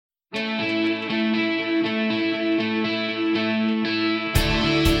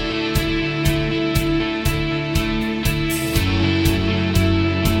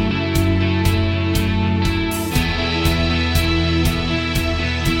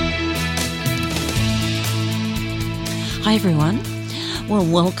Hi, everyone. Well,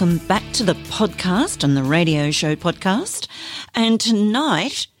 welcome back to the podcast and the radio show podcast. And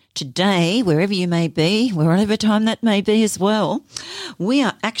today, wherever you may be, wherever time that may be as well, we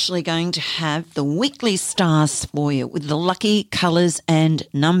are actually going to have the weekly stars for you with the lucky colours and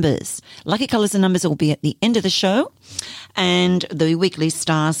numbers. Lucky colours and numbers will be at the end of the show, and the weekly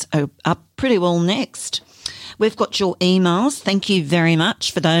stars are up pretty well next. We've got your emails. Thank you very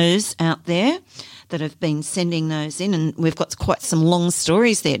much for those out there that have been sending those in, and we've got quite some long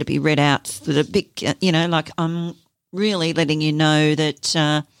stories there to be read out that are big, I'm really letting you know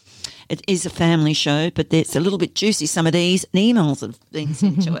that it is a family show, but it's a little bit juicy, some of these emails that have been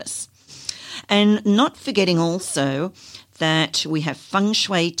sent to us. And not forgetting also that we have feng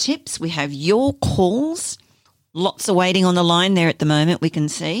shui tips, we have your calls, lots of waiting on the line there at the moment, we can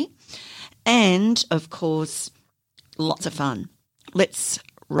see, and, of course, lots of fun. Let's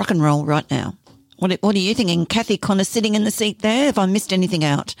rock and roll right now. What are you thinking? Kathy Connor sitting in the seat there. Have I missed anything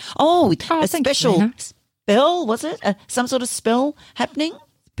out? A special spell, was it? Some sort of spell happening?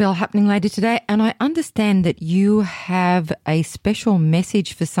 Spell happening later today. And I understand that you have a special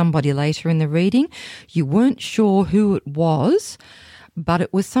message for somebody later in the reading. You weren't sure who it was, but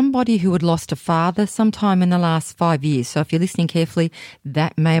it was somebody who had lost a father sometime in the last 5 years. So if you're listening carefully,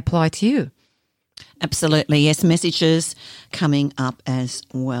 that may apply to you. Absolutely, yes. Messages coming up as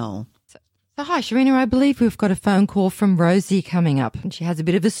well. So hi, Sharina. I believe we've got a phone call from Rosie coming up, and she has a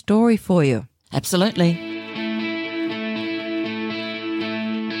bit of a story for you. Absolutely.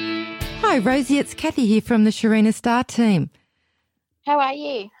 Hi, Rosie. It's Kathy here from the Sharina Star team. How are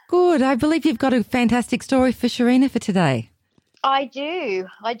you? Good. I believe you've got a fantastic story for Sharina for today. I do.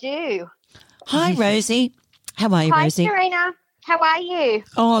 Hi, Rosie. How are you, Rosie? Hi, Sharina. How are you?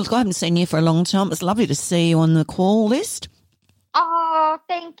 Oh, look, I haven't seen you for a long time. It's lovely to see you on the call list. Oh,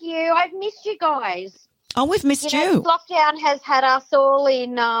 thank you. I've missed you guys. Oh, we've missed you. Lockdown has had us all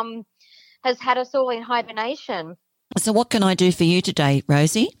in hibernation. So what can I do for you today,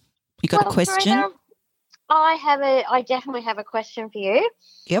 Rosie? You got a question? Sharina, I definitely have a question for you.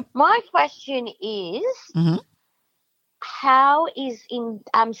 Yep. My question is, how is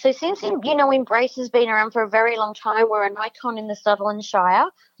so since Embrace has been around for a very long time, we're an icon in the Sutherland Shire.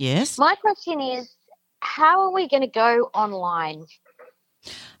 Yes. My question is, how are we going to go online?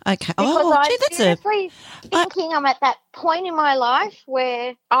 Okay. Because I'm seriously thinking I'm at that point in my life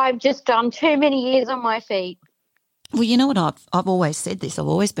where I've just done too many years on my feet. Well, you know what? I've always said this. I've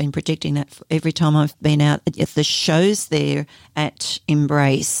always been predicting that every time I've been out at the shows there at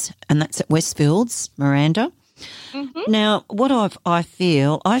Embrace, and that's at Westfields, Miranda. Mm-hmm. Now, what I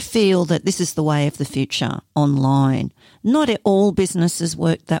feel that this is the way of the future online. Not all businesses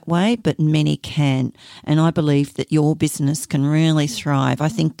work that way, but many can. And I believe that your business can really thrive. I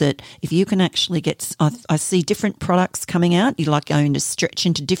think that if you can actually I see different products coming out. You like going to stretch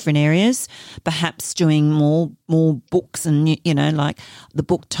into different areas, perhaps doing more books and, like the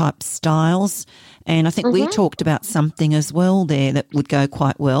book type styles. And I think we talked about something as well there that would go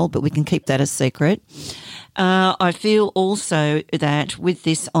quite well, but we can keep that a secret. I feel also that with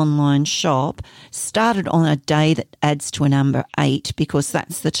this online shop, started on a day that adds to a number 8, because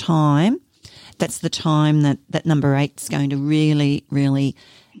that's the time that number 8 is going to really, really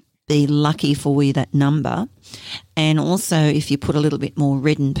be lucky for you, that number. And also if you put a little bit more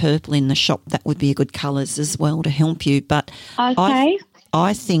red and purple in the shop, that would be a good colours as well to help you. But okay.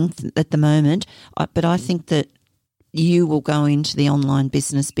 I think at the moment, I think that you will go into the online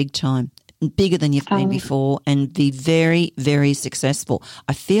business big time, bigger than you've been before, and be very, very successful.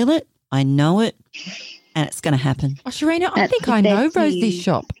 I feel it. I know it. And it's going to happen. Oh, Sharina, I think I know Rosie's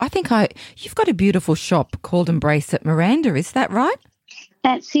shop. You've got a beautiful shop called Embrace at Miranda. Is that right?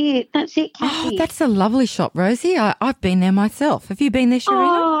 That's it, Kathy. Oh, that's a lovely shop, Rosie. I've been there myself. Have you been there, Sharina?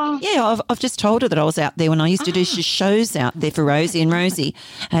 Oh. Yeah, I've just told her that I was out there when I used to do shows out there for Rosie, and Rosie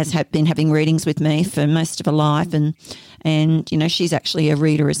has been having readings with me for most of her life, and she's actually a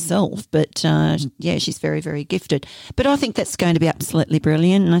reader herself, but she's very, very gifted. But I think that's going to be absolutely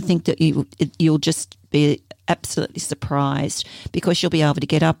brilliant, and I think that you'll just be absolutely surprised, because you'll be able to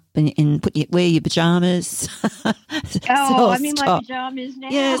get up and wear your pajamas. I'm in my pajamas now.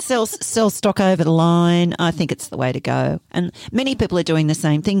 Yeah, sell stock over the line. I think it's the way to go. And many people are doing the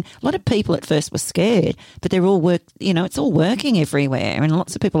same thing. A lot of people at first were scared, but they're all it's all working everywhere, and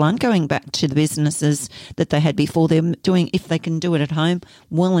lots of people aren't going back to the businesses that they had before. They're doing, if they can do it at home,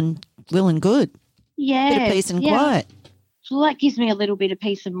 well and good. Yeah. Bit of peace and quiet. Well, that gives me a little bit of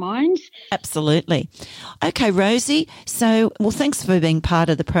peace of mind. Absolutely. Okay, Rosie. So, thanks for being part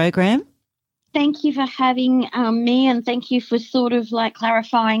of the program. Thank you for having me, and thank you for sort of like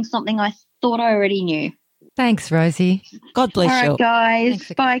clarifying something I thought I already knew. Thanks, Rosie. God bless All you. right, guys.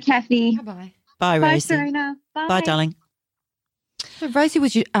 Thanks. Bye, Kathy. Bye-bye. Bye, Bye, Rosie. Sharina. Bye. Bye, darling. So, Rosie,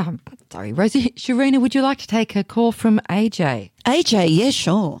 Rosie, Sharina, would you like to take a call from AJ? AJ, yeah,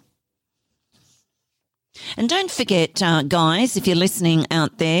 sure. And don't forget, guys, if you're listening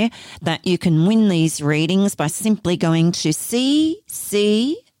out there, that you can win these readings by simply going to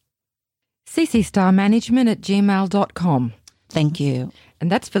ccstarmanagement@gmail.com. Thank you.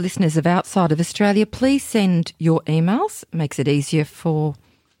 And that's for listeners of outside of Australia. Please send your emails. It makes it easier for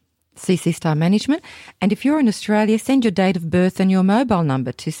CC Star Management. And if you're in Australia, send your date of birth and your mobile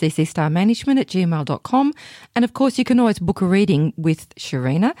number to ccstarmanagement@gmail.com. And, of course, you can always book a reading with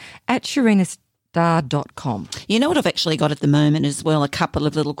Sharina at sharinastar.com. You know what I've actually got at the moment as well, a couple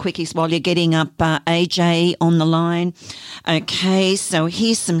of little quickies while you're getting up AJ on the line. Okay, so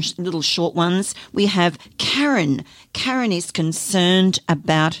here's some little short ones. We have Karen. Karen is concerned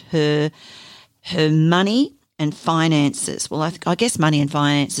about her money and finances. Well, I guess money and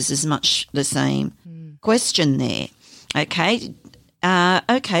finances is much the same question there. Okay.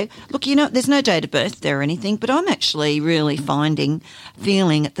 Okay. Look, there's no date of birth there or anything, but I'm actually really feeling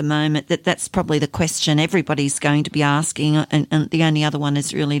at the moment that that's probably the question everybody's going to be asking, and the only other one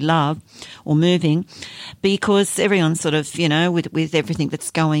is really love or moving, because everyone's sort of, with everything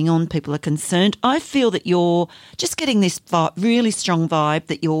that's going on, people are concerned. I feel that you're just getting this really strong vibe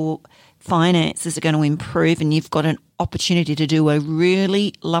that your finances are going to improve and you've got an opportunity to do a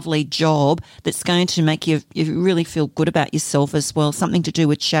really lovely job that's going to make you really feel good about yourself as well, something to do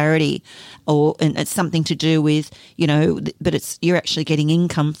with charity and it's something to do with, but you're actually getting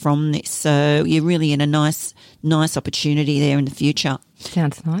income from this. So you're really in a nice opportunity there in the future.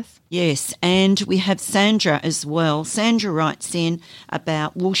 Sounds nice. Yes, and we have Sandra as well. Sandra writes in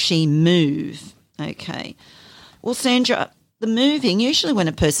about, will she move? Okay. Well, Sandra, the moving, usually when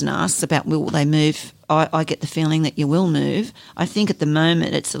a person asks about will they move, I get the feeling that you will move. I think at the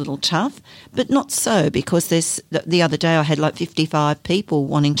moment it's a little tough, but not so, because the other day I had like 55 people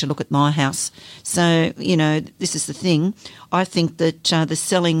wanting to look at my house. So, this is the thing. I think that the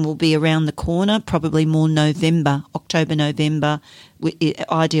selling will be around the corner, probably more October, November,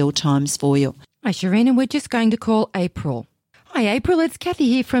 ideal times for you. Hi, Sharina. We're just going to call April. Hi, April. It's Kathy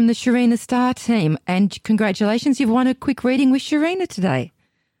here from the Sharina Star team, and congratulations, you've won a quick reading with Sharina today.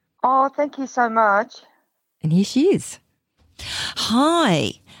 Oh, thank you so much. And here she is.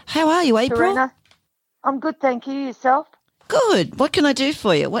 Hi. How are you, April? Sharina, I'm good, thank you. Yourself? Good. What can I do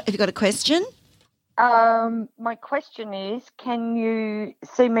for you? Have you got a question? My question is, can you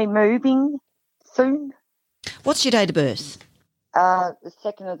see me moving soon? What's your date of birth? The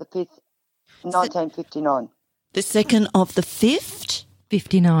 2nd of the 5th, 1959. The 2nd of the 5th?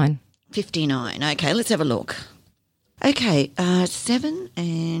 59. 59. Okay, let's have a look. Okay, 7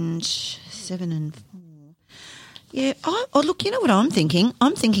 and 4. Yeah, look, you know what I'm thinking?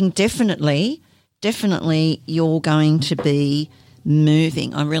 I'm thinking definitely you're going to be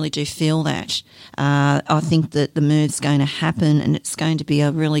moving. I really do feel that. I think that the move's going to happen and it's going to be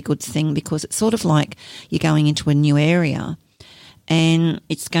a really good thing, because it's sort of like you're going into a new area and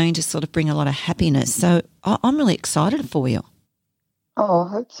it's going to sort of bring a lot of happiness. So I'm really excited for you. Oh, I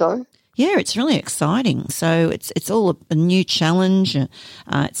hope so. Yeah, it's really exciting. So it's all a new challenge.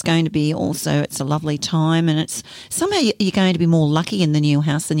 It's going to be also, it's a lovely time, and it's somehow you're going to be more lucky in the new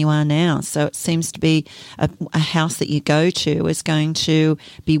house than you are now. So it seems to be a house that you go to is going to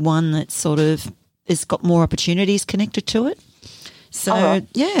be one that sort of has got more opportunities connected to it. So,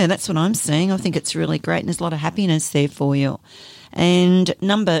 yeah, that's what I'm seeing. I think it's really great, and there's a lot of happiness there for you. And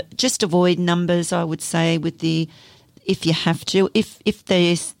just avoid numbers, I would say, if you have to. If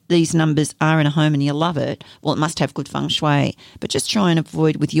these numbers are in a home and you love it, well, it must have good feng shui. But just try and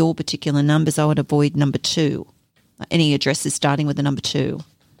avoid, with your particular numbers, I would avoid number 2. Any addresses starting with the number 2.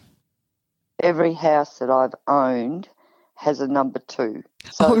 Every house that I've owned has a number 2.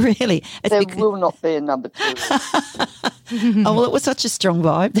 So really? There will not be a number 2. Oh, well, it was such a strong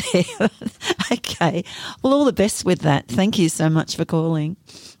vibe there. Okay. Well, all the best with that. Thank you so much for calling.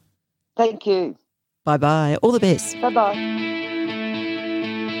 Thank you. Bye-bye. All the best. Bye-bye.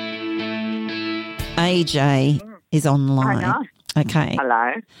 AJ is online. I know. Okay.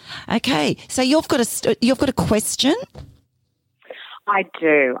 Hello. Okay. So you've got a question? I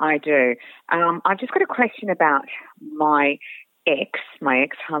do. I've just got a question about my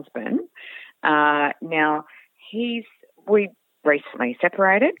ex-husband. Now, we recently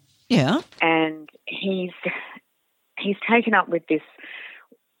separated. Yeah. And he's taken up with this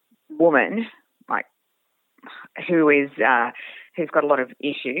woman, like, who's got a lot of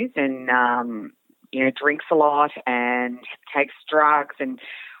issues and drinks a lot and takes drugs, and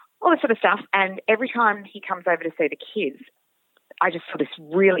all this sort of stuff. And every time he comes over to see the kids, I just feel this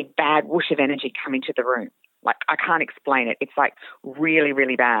really bad whoosh of energy come into the room. Like, I can't explain it. It's like really,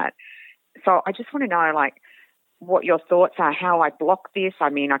 really bad. So I just want to know, like, what your thoughts are, how I block this. I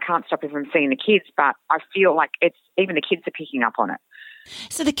mean, I can't stop him from seeing the kids, but I feel like it's even the kids are picking up on it.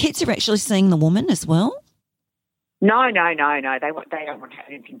 So the kids are actually seeing the woman as well? No. They don't want to have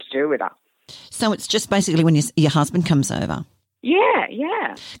anything to do with her. So it's just basically when your husband comes over?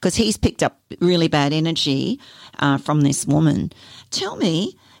 Yeah. Because he's picked up really bad energy from this woman. Tell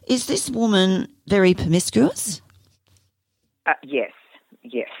me, is this woman very promiscuous? Yes.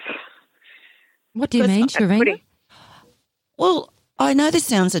 What do you mean, Sharina? Well, I know this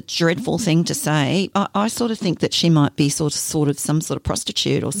sounds a dreadful thing to say. I sort of think that she might be sort of some sort of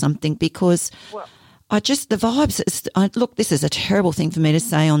prostitute or something, because the vibes. Look, this is a terrible thing for me to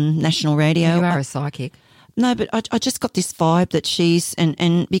say on national radio. You are a psychic. No, but I just got this vibe that she's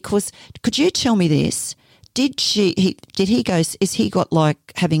and because could you tell me this? Is he got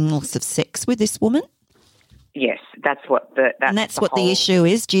like having lots of sex with this woman? Yes, that's what the the issue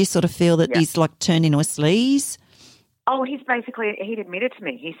is. Do you sort of feel that he's like turned into a sleaze? Oh, he'd admitted to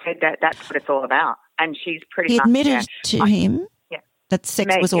me. He said that that's what it's all about, and she's pretty. He much, admitted to him that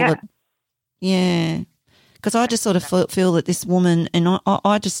sex was all that. Yeah. Because I just sort of feel that this woman, and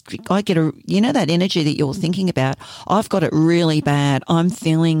I get that energy that you're thinking about. I've got it really bad. I'm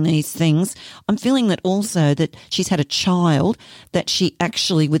feeling these things. I'm feeling that also that she's had a child, that she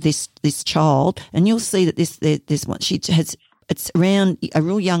actually with this child, and you'll see that this one she has. It's around a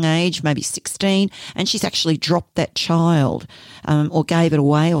real young age, maybe 16, and she's actually dropped that child or gave it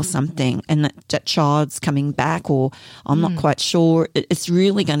away or something, and that child's coming back, or I'm not quite sure. It's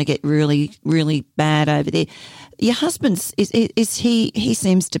really going to get really, really bad over there. Your husband's, is he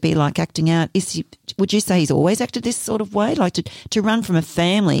seems to be like acting out. Would you say he's always acted this sort of way? Like to run from a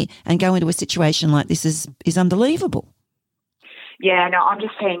family and go into a situation like this is unbelievable. Yeah, no, I'm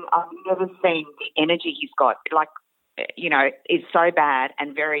just saying I've never seen the energy he's got. Like, is so bad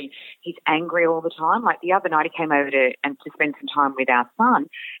and he's angry all the time. Like the other night he came over to spend some time with our son,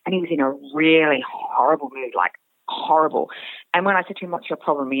 and he was in a really horrible mood, like horrible. And when I said to him, what's your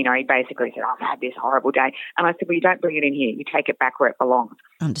problem? He basically said, I've had this horrible day. And I said, well, you don't bring it in here. You take it back where it belongs.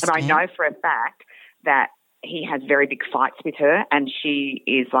 Understand. And I know for a fact that he has very big fights with her, and she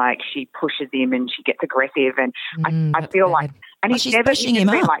is like, she pushes him and she gets aggressive, and I feel like, and he's never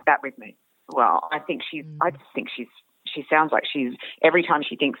been like that with me. Well, I just think she sounds like every time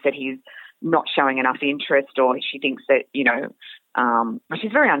she thinks that he's not showing enough interest, or she thinks that,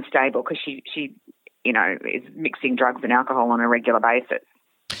 she's very unstable because she is mixing drugs and alcohol on a regular basis.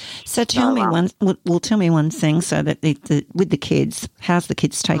 So tell me one thing, so that with the kids, how's the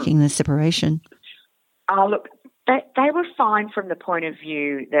kids taking the separation? Look, they were fine from the point of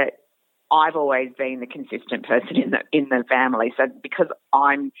view that I've always been the consistent person in the family. So because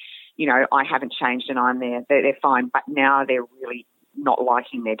I'm, I haven't changed and I'm there, they're fine. But now they're really not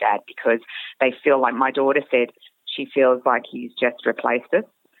liking their dad because they feel like, my daughter said, she feels like he's just replaced us.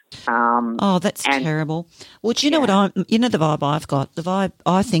 That's terrible. Well, do you know what the vibe I've got? The vibe,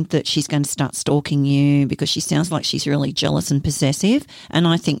 I think that she's going to start stalking you because she sounds like she's really jealous and possessive. And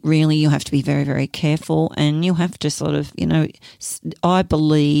I think really you have to be very, very careful, and you have to sort of, I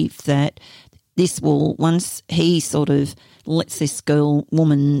believe that this will, once he sort of lets this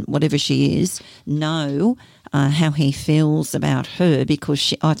woman, whatever she is, know how he feels about her,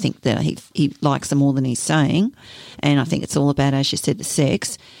 because I think that he likes her more than he's saying, and I think it's all about, as you said, the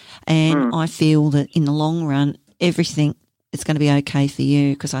sex. And I feel that in the long run, everything is going to be okay for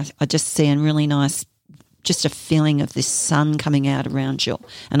you, because I just see a really nice, just a feeling of this sun coming out around you,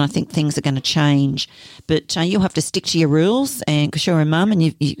 and I think things are going to change. But you'll have to stick to your rules, and because you're a mum, and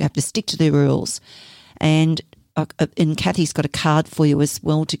you have to stick to the rules. And Kathy's got a card for you as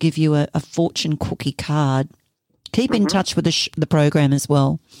well to give you a fortune cookie card. Keep in touch with the program as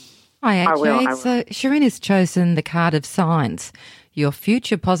well. Hi, AJ. I will. So Sharina's chosen the card of signs. Your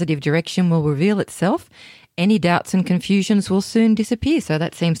future positive direction will reveal itself. Any doubts and confusions will soon disappear. So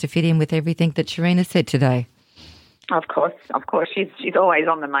that seems to fit in with everything that Sharina said today. Of course. She's always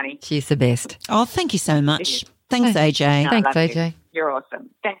on the money. She's the best. Oh, thank you so much. Thanks, AJ. Thanks, AJ. You're awesome.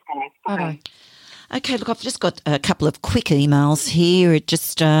 Thanks, guys. Bye-bye. Okay, look, I've just got a couple of quick emails here,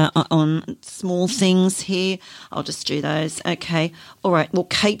 just on small things here. I'll just do those. Okay. All right. Well,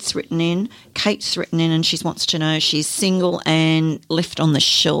 Kate's written in, and she wants to know she's single and left on the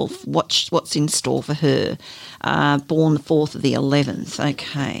shelf. What's in store for her? Born the 4th of the 11th.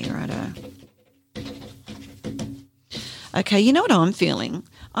 Okay, righto. Okay, you know what I'm feeling?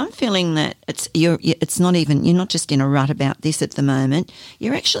 I'm feeling that you're not just in a rut about this at the moment.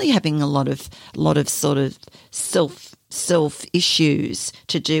 You're actually having a lot of sort of self issues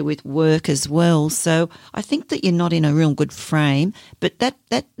to do with work as well. So I think that you're not in a real good frame. But that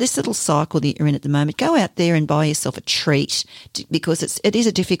this little cycle that you're in at the moment, go out there and buy yourself a treat, because it is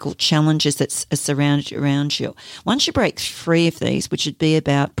a difficult challenges that's surrounded around you. Once you break free of these, which would be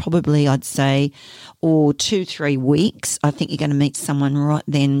about probably I'd say 2-3 weeks, I think you're going to meet someone right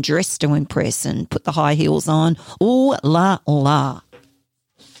then dressed to impress and put the high heels on. Ooh la la.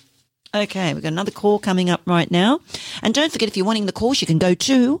 Okay, we've got another call coming up right now. And don't forget, if you're wanting the calls, you can go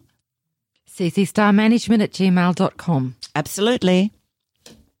to ccstarmanagement@gmail.com. Absolutely.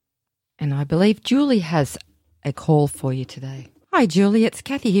 And I believe Julie has a call for you today. Hi, Julie. It's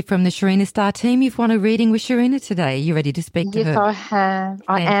Kathy here from the Sharina Star team. You've won a reading with Sharina today. Are you ready to speak to her? Yes, I have.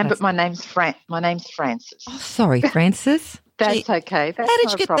 I am, but my name's Frances. Oh, sorry, Frances. That's okay. That's How did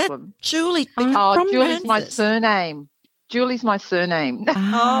no you get problem. that, Julie? Oh, Julie's Frances. my surname. Julie's my surname.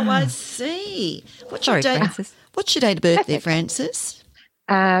 Oh, I see. Sorry, Frances. What's your date of birth there, Frances?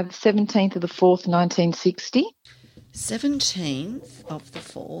 17th of the 4th, 1960. 17th of the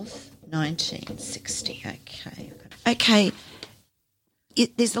 4th, 1960. Okay.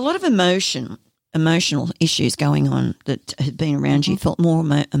 There's a lot of emotional issues going on that have been around you. You felt more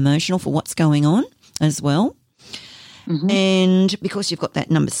emotional for what's going on as well. Mm-hmm. And because you've got that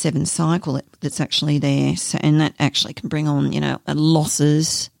number 7 cycle that's actually there, so, and that actually can bring on,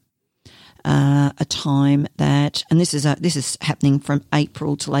 losses, a time that, and this is happening from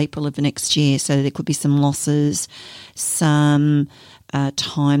April till April of the next year. So there could be some losses, some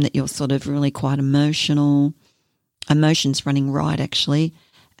time that you're sort of really quite emotional, emotions running right actually,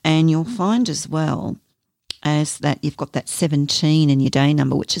 and you'll find as well as that you've got that 17 in your day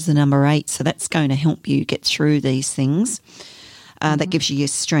number, which is the number 8. So that's going to help you get through these things. That gives you your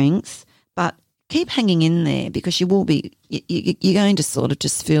strength. But keep hanging in there, because you will be, you're going to sort of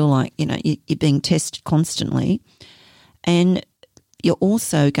just feel like, you're being tested constantly. And you're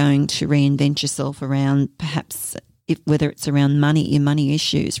also going to reinvent yourself around perhaps whether it's around money, your money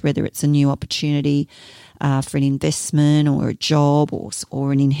issues, whether it's a new opportunity for an investment or a job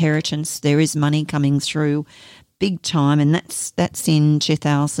or an inheritance. There is money coming through big time, and that's in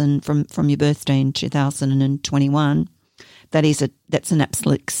 2000 from your birthday in 2021. That's an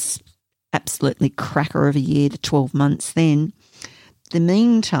absolutely cracker of a year, the 12 months then. The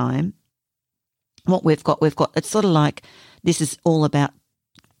meantime, what we've got, it's sort of like this is all about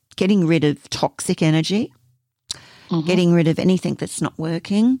getting rid of toxic energy, getting rid of anything that's not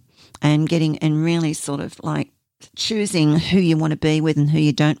working, and really sort of like choosing who you want to be with and who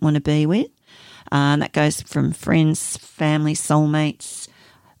you don't want to be with. That goes from friends, family, soulmates,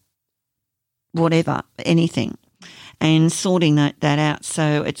 whatever, anything, and sorting that out.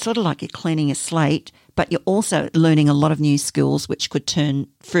 So it's sort of like you're cleaning a slate, but you're also learning a lot of new skills which could turn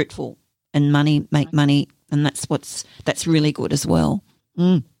fruitful and make money, and that's really good as well.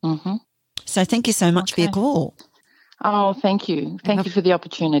 Mm-hmm. So thank you so much for your call. Oh, thank you. Thank you for the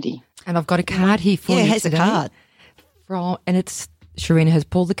opportunity. And I've got a card here for you today. Yeah, it has a card. And it's Sharina has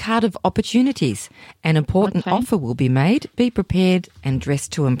pulled the card of opportunities. An important offer will be made. Be prepared and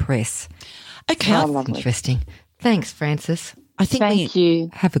dressed to impress. Okay. Oh, lovely. Interesting. Thanks, Frances. Thank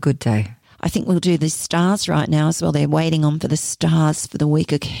you. Have a good day. I think we'll do the stars right now as well. They're waiting on for the stars for the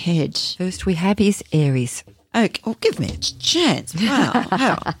week ahead. First we have is Aries. Okay, well, give me a chance.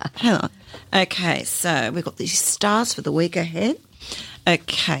 Wow. Hang on. Okay, so we've got these stars for the week ahead.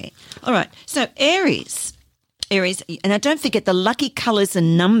 Okay. All right. So Aries, and now don't forget the lucky colours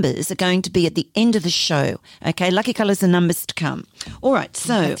and numbers are going to be at the end of the show. Okay, lucky colours and numbers to come. All right,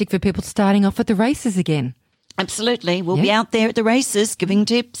 so. Fantastic for people starting off at the races again. Absolutely. We'll be out there at the races giving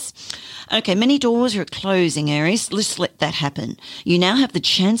tips. Okay, many doors are closing, Aries. Just let that happen. You now have the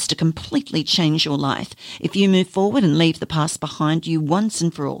chance to completely change your life if you move forward and leave the past behind you once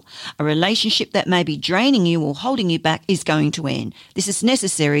and for all. A relationship that may be draining you or holding you back is going to end. This is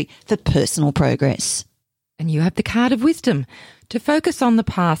necessary for personal progress. And you have the card of wisdom. To focus on the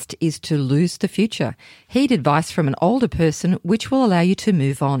past is to lose the future. Heed advice from an older person, which will allow you to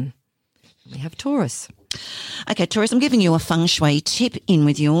move on. We have Taurus. Okay, Taurus, I'm giving you a feng shui tip in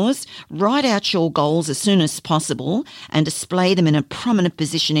with yours. Write out your goals as soon as possible and display them in a prominent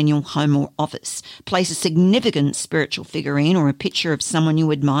position in your home or office. Place a significant spiritual figurine or a picture of someone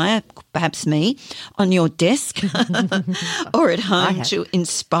you admire, perhaps me, on your desk or at home to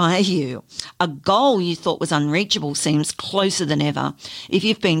inspire you. A goal you thought was unreachable seems closer than ever. If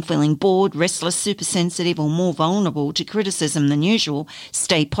you've been feeling bored, restless, super sensitive or more vulnerable to criticism than usual,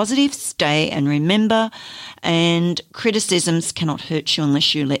 stay positive, stay and remember, and criticisms cannot hurt you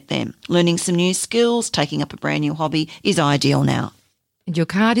unless you let them. Learning some new skills, taking up a brand new hobby is ideal now. And your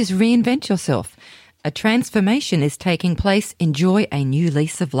card is reinvent yourself. A transformation is taking place. Enjoy a new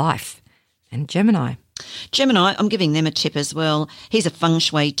lease of life. And Gemini, I'm giving them a tip as well. Here's a feng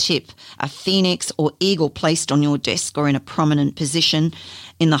shui tip. A phoenix or eagle placed on your desk or in a prominent position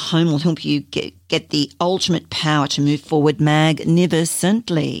in the home will help you get the ultimate power to move forward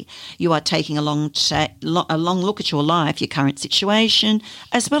magnificently. You are taking a long look at your life, your current situation,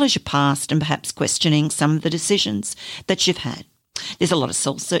 as well as your past, and perhaps questioning some of the decisions that you've had. There's a lot of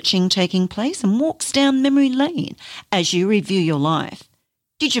soul-searching taking place and walks down memory lane as you review your life.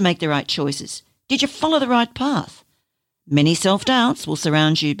 Did you make the right choices? Did you follow the right path? Many self-doubts will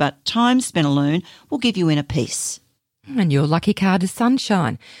surround you, but time spent alone will give you inner peace. And your lucky card is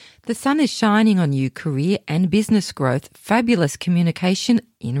sunshine. The sun is shining on you, career and business growth, fabulous communication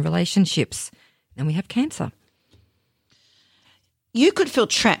in relationships. And we have Cancer. You could feel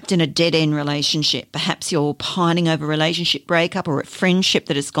trapped in a dead-end relationship. Perhaps you're pining over a relationship breakup or a friendship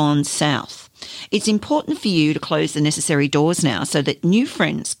that has gone south. It's important for you to close the necessary doors now so that new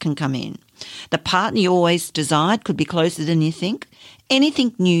friends can come in. The partner you always desired could be closer than you think.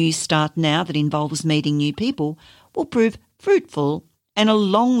 Anything new you start now that involves meeting new people will prove fruitful and a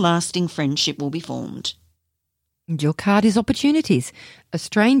long-lasting friendship will be formed. And your card is opportunities. A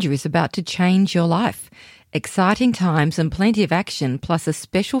stranger is about to change your life. Exciting times and plenty of action, plus a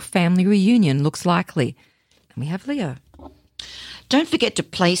special family reunion looks likely. And we have Leo. Don't forget to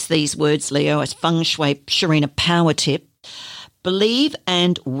place these words, Leo, as feng shui Sharina power tip. Believe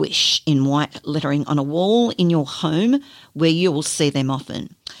and wish in white lettering on a wall in your home where you will see them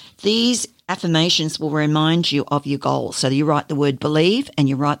often. These affirmations will remind you of your goals. So you write the word believe and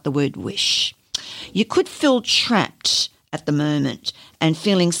you write the word wish. You could feel trapped at the moment and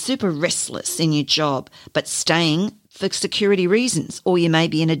feeling super restless in your job, but staying for security reasons, or you may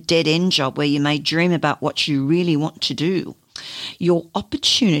be in a dead-end job where you may dream about what you really want to do. Your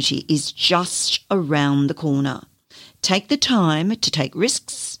opportunity is just around the corner. Take the time to take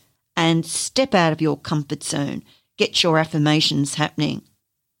risks and step out of your comfort zone. Get your affirmations happening.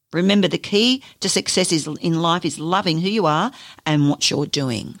 Remember, the key to success in life is loving who you are and what you're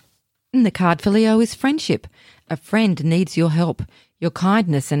doing. And the card for Leo is friendship. A friend needs your help. Your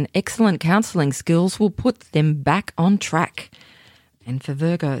kindness and excellent counselling skills will put them back on track. And for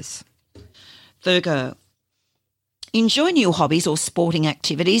Virgos. Virgo. Enjoy new hobbies or sporting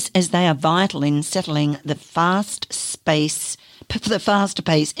activities as they are vital in settling the fast-paced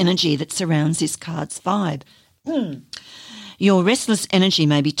energy that surrounds this card's vibe. Your restless energy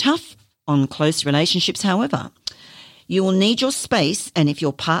may be tough on close relationships, however. You will need your space, and if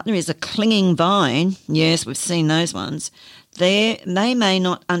your partner is a clinging vine, yes, we've seen those ones, they may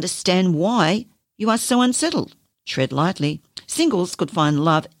not understand why you are so unsettled. Tread lightly. Singles could find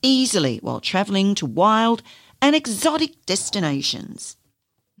love easily while travelling to wild and exotic destinations.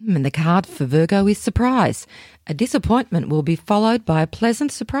 And the card for Virgo is surprise. A disappointment will be followed by a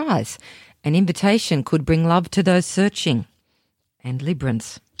pleasant surprise. An invitation could bring love to those searching. And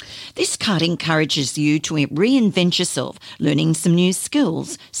Librans. This card encourages you to reinvent yourself, learning some new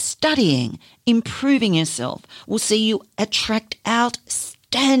skills, studying, improving yourself will see you attract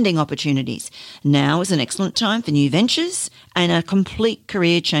outstanding opportunities. Now is an excellent time for new ventures and a complete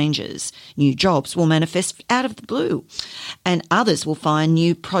career changes. New jobs will manifest out of the blue and others will find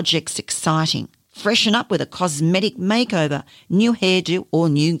new projects exciting. Freshen up with a cosmetic makeover, new hairdo or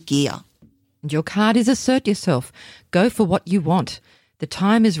new gear. And your card is assert yourself. Go for what you want. The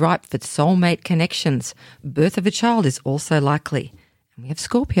time is ripe for soulmate connections. Birth of a child is also likely. And we have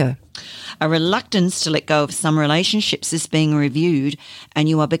Scorpio. A reluctance to let go of some relationships is being reviewed and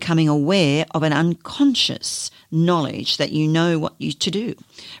you are becoming aware of an unconscious knowledge that you know what to do.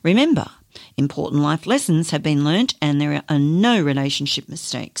 Remember, important life lessons have been learnt and there are no relationship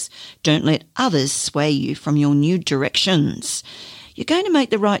mistakes. Don't let others sway you from your new directions. You're going to make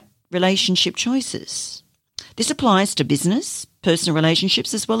the right relationship choices. This applies to business, personal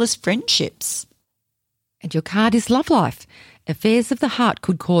relationships, as well as friendships. And your card is love life. Affairs of the heart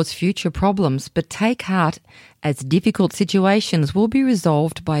could cause future problems, but take heart as difficult situations will be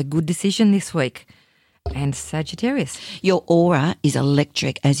resolved by a good decision this week. And Sagittarius. Your aura is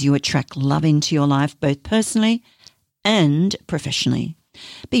electric as you attract love into your life, both personally and professionally.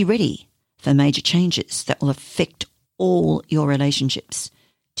 Be ready for major changes that will affect all your relationships.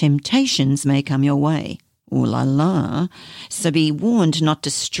 Temptations may come your way. Ooh la la. So be warned not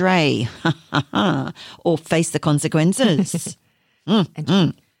to stray, or face the consequences.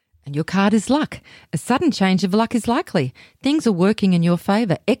 And your card is luck. A sudden change of luck is likely. Things are working in your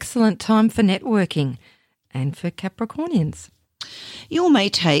favour. Excellent time for networking. And for Capricornians. You may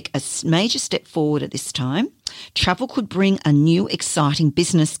take a major step forward at this time. Travel could bring a new exciting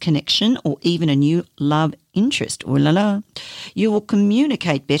business connection or even a new love interest. Ooh la la. You will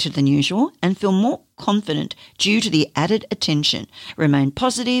communicate better than usual and feel more confident due to the added attention. Remain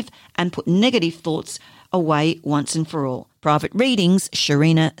positive and put negative thoughts away once and for all. Private readings,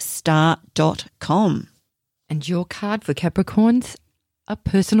 SharinaStar.com. And your card for Capricorns are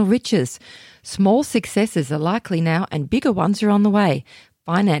personal riches. Small successes are likely now and bigger ones are on the way.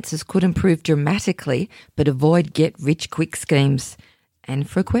 Finances could improve dramatically, but avoid get-rich-quick schemes. And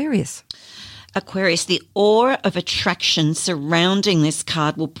for Aquarius. Aquarius, the aura of attraction surrounding this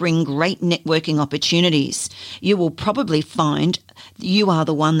card will bring great networking opportunities. You will probably find you are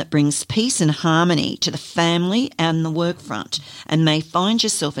the one that brings peace and harmony to the family and the work front, and may find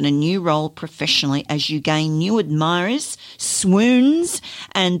yourself in a new role professionally as you gain new admirers, swoons,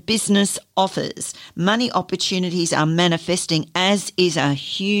 and business offers. Money opportunities are manifesting, as is a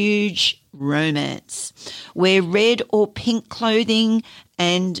huge romance. Wear red or pink clothing,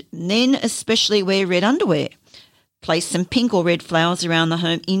 and then especially wear red underwear. Place some pink or red flowers around the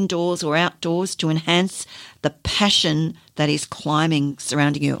home, indoors or outdoors, to enhance the passion that is climbing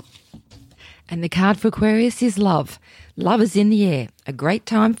surrounding you. And the card for Aquarius is love. Love is in the air. A great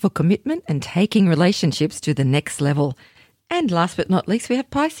time for commitment and taking relationships to the next level. And last but not least, we have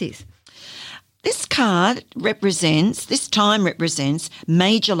Pisces. This time represents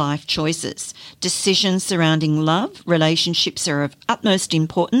major life choices. Decisions surrounding love, relationships are of utmost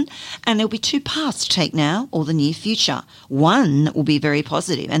importance, and there'll be two paths to take now or the near future. One will be very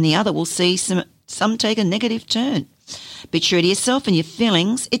positive and the other will see some take a negative turn. Be true to yourself and your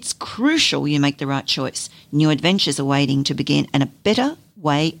feelings. It's crucial you make the right choice. New adventures are waiting to begin, and a better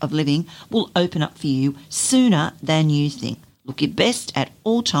way of living will open up for you sooner than you think. Look your best at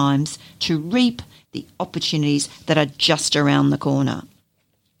all times to reap the opportunities that are just around the corner.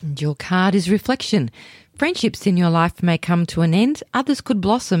 And your card is reflection. Friendships in your life may come to an end. Others could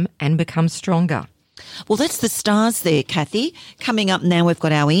blossom and become stronger. Well, that's the stars there, Kathy. Coming up now, we've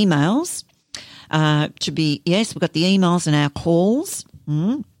got our emails. We've got the emails and our calls.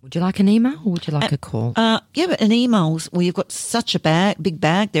 Would you like an email or would you like a call? Yeah, but an email, well, you've got such a big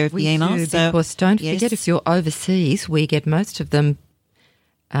bag there of the emails. Do, because don't forget, if you're overseas, we get most of them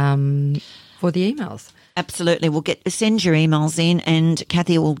for the emails. Absolutely. Send your emails in and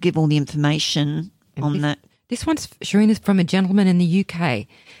Kathy will give all the information on that. This one's, Sharina's from a gentleman in the UK,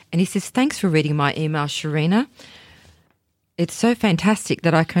 and he says, thanks for reading my email, Sharina. It's so fantastic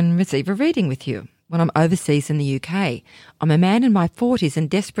that I can receive a reading with you when I'm overseas in the UK. I'm a man in my 40s and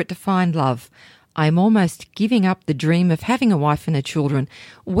desperate to find love. I am almost giving up the dream of having a wife and children.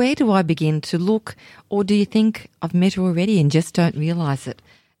 Where do I begin to look? Or do you think I've met her already and just don't realise it?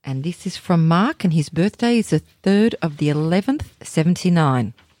 And this is from Mark, and his birthday is the 3rd of the 11th,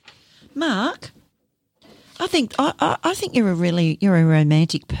 79. Mark, I think you're a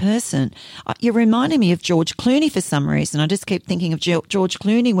romantic person. You're reminding me of George Clooney for some reason. I just keep thinking of George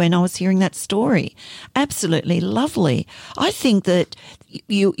Clooney when I was hearing that story. Absolutely lovely. I think that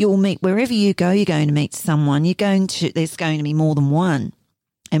you'll meet wherever you go. You're going to meet someone. There's going to be more than one,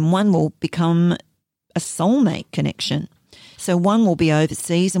 and one will become a soulmate connection. So one will be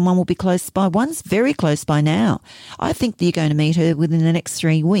overseas and one will be close by. One's very close by now. I think that you're going to meet her within the next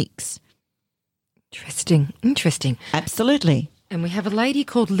 3 weeks. Interesting. Absolutely. And we have a lady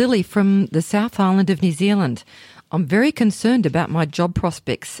called Lily from the South Island of New Zealand. I'm very concerned about my job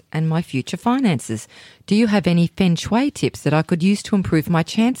prospects and my future finances. Do you have any feng shui tips that I could use to improve my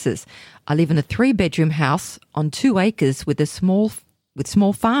chances? I live in a 3-bedroom house on 2 acres with small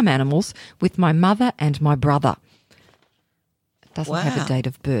farm animals with my mother and my brother. Doesn't have a date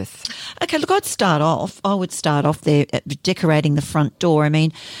of birth. Okay, look, I would start off there at decorating the front door. I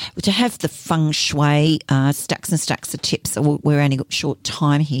mean, to have the feng shui stacks and stacks of tips, we're only got short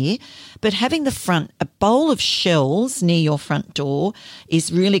time here, but having a bowl of shells near your front door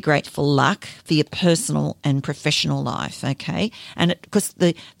is really great for luck for your personal and professional life, okay? And because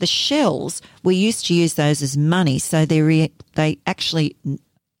the shells, we used to use those as money, so they actually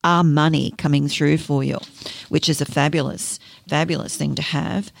money coming through for you, which is a fabulous, fabulous thing to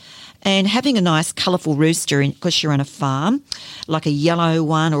have. And having a nice colourful rooster, because you're on a farm, like a yellow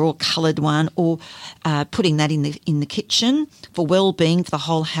one or a coloured one, or putting that in the kitchen for well-being for the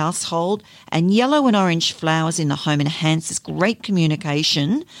whole household. And yellow and orange flowers in the home enhances great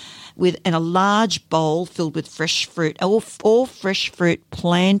communication. And a large bowl filled with fresh fruit, all fresh fruit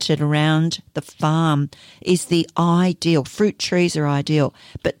planted around the farm is the ideal. Fruit trees are ideal.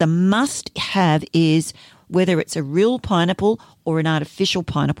 But the must-have is whether it's a real pineapple or an artificial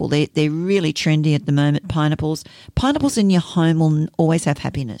pineapple. They're really trendy at the moment, pineapples. Pineapples in your home will always have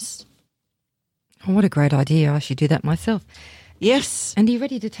happiness. Oh, what a great idea. I should do that myself. Yes. And are you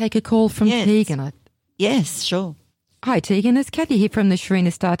ready to take a call from Tegan? Yes, sure. Hi, Tegan. It's Kathy here from the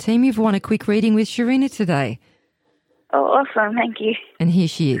Sharina Star team. You've won a quick reading with Sharina today. Oh, awesome. Thank you. And here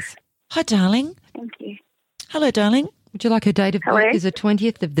she is. Hi, darling. Thank you. Hello, darling. Would you like her date of birth? Is the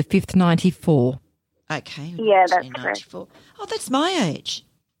 20th of the 5th, 94. Okay. Yeah, that's correct. Oh, that's my age.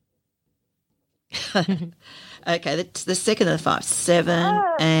 Okay, that's the second of the 5. 7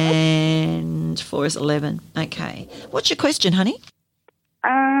 and 4 is 11. Okay. What's your question, honey?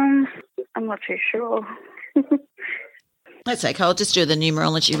 I'm not too sure. That's okay. I'll just do the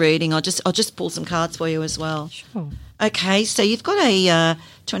numerology reading. I'll just pull some cards for you as well. Sure. Okay, so you've got a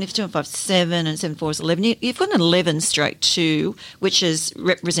 22 and 5, 7 and 7, 4 is 11. You've got an 11/2, which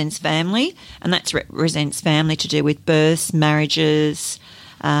represents family, and that represents family to do with births, marriages,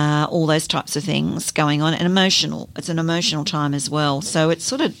 all those types of things going on, and emotional. It's an emotional time as well. So it's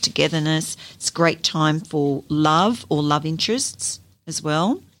sort of togetherness. It's a great time for love or love interests as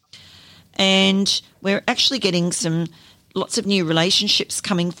well. And we're actually getting lots of new relationships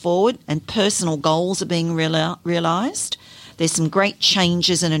coming forward, and personal goals are being realised. There's some great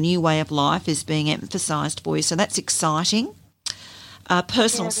changes, and a new way of life is being emphasised for you. So that's exciting.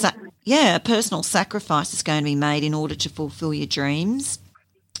 Personal sacrifice is going to be made in order to fulfil your dreams.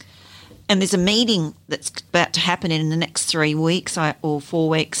 And there's a meeting that's about to happen in the next 3 weeks or 4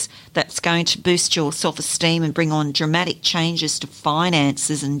 weeks that's going to boost your self-esteem and bring on dramatic changes to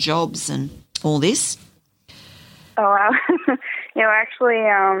finances and jobs and all this. Oh, wow. We're actually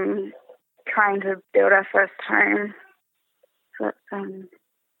trying to build our first home. So,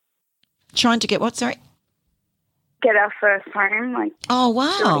 trying to get what, sorry? Get our first home, like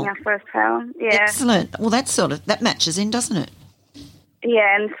building our first home. Yeah. Excellent. Well, that matches in, doesn't it?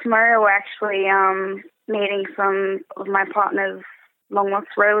 Yeah, and tomorrow we're actually meeting some of my partner's long-lost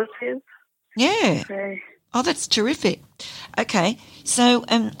relatives. Yeah. So. Oh, that's terrific. Okay, so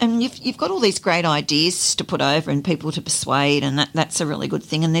and you've got all these great ideas to put over and people to persuade, and that's a really good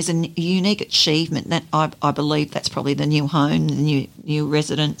thing. And there's a unique achievement that I believe that's probably the new home, the new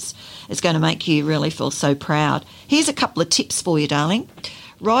residence. It's going to make you really feel so proud. Here's a couple of tips for you, darling.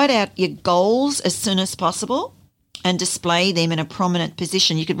 Write out your goals as soon as possible and display them in a prominent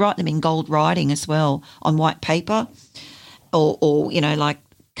position. You could write them in gold writing as well on white paper or like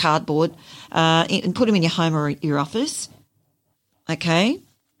cardboard, and put them in your home or your office. Okay?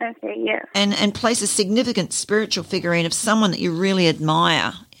 Okay, yeah. And place a significant spiritual figurine of someone that you really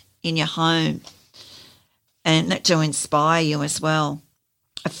admire in your home, and that to inspire you as well.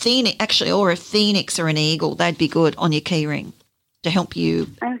 A phoenix or an eagle, they'd be good on your key ring to help you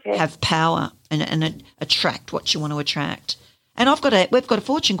have power and attract what you want to attract. And we've got a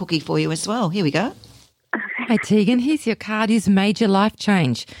fortune cookie for you as well. Here we go. Hey, Tegan, here's your card is major life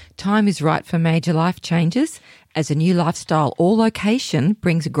change. Time is right for major life changes as a new lifestyle or location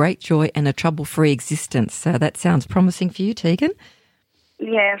brings great joy and a trouble-free existence. So that sounds promising for you, Tegan.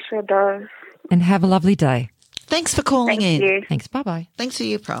 Yeah, sure does. And have a lovely day. Thanks for calling in. You. Thanks. Bye-bye. Thanks for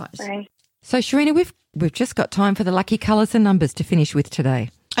your prize. Bye. So, Sharina, we've just got time for the lucky colours and numbers to finish with today.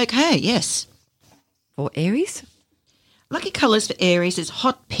 Okay, yes. For Aries? Lucky colours for Aries is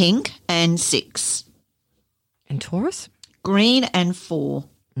hot pink and 6. And Taurus? Green and 4.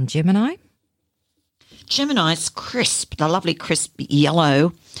 And Gemini? Gemini's crisp, the lovely crisp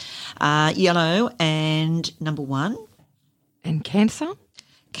yellow. Yellow and number 1. And Cancer?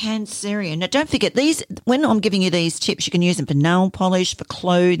 Cancerian. Now, don't forget, these. When I'm giving you these tips, you can use them for nail polish, for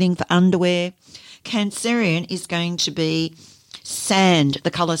clothing, for underwear. Cancerian is going to be sand,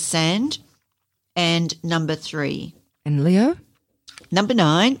 the colour sand, and number 3. And Leo? Number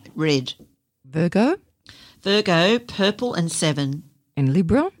 9, red. Virgo? Virgo, purple and 7. And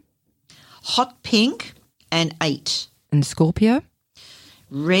Libra? Hot pink and 8. And Scorpio?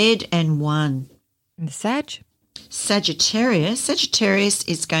 Red and 1. And Sag? Sagittarius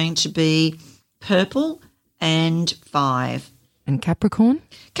is going to be purple and 5. And Capricorn?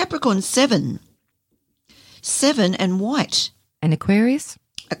 Capricorn, 7. 7 and white. And Aquarius?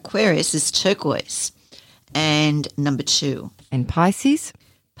 Aquarius is turquoise. And number 2. And Pisces?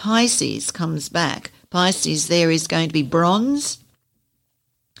 Pisces comes back. Pisces, there is going to be bronze.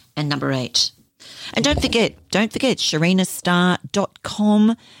 And number 8. And don't forget,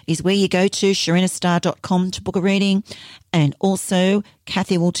 sharinastar.com is where you go to, sharinastar.com to book a reading. And also,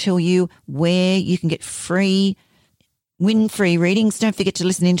 Kathy will tell you where you can get win free readings. Don't forget to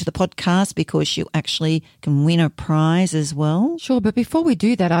listen into the podcast because you actually can win a prize as well. Sure, but before we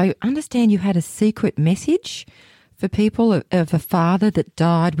do that, I understand you had a secret message for people of a father that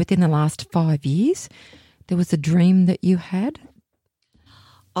died within the last 5 years. There was a dream that you had.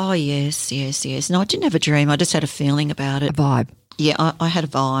 Oh, yes. No, I didn't have a dream. I just had a feeling about it. A vibe. Yeah, I had a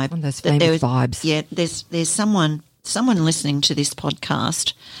vibe. One of those famous vibes. Yeah, there's someone listening to this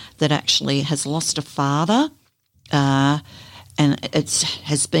podcast that actually has lost a father, and it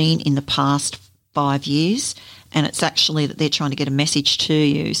has been in the past 5 years, and it's actually that they're trying to get a message to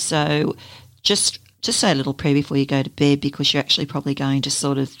you. So just say a little prayer before you go to bed, because you're actually probably going to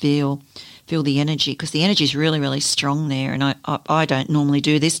sort of feel the energy, because the energy is really, really strong there. And I don't normally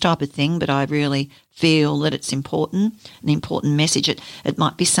do this type of thing, but I really feel that it's important, an important message. It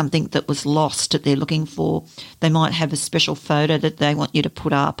might be something that was lost that they're looking for. They might have a special photo that they want you to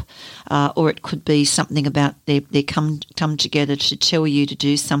put up, or it could be something about they come together to tell you to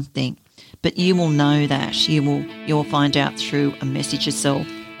do something. But you will know that. You'll find out through a message yourself.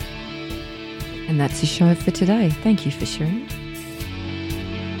 And that's the show for today. Thank you for sharing.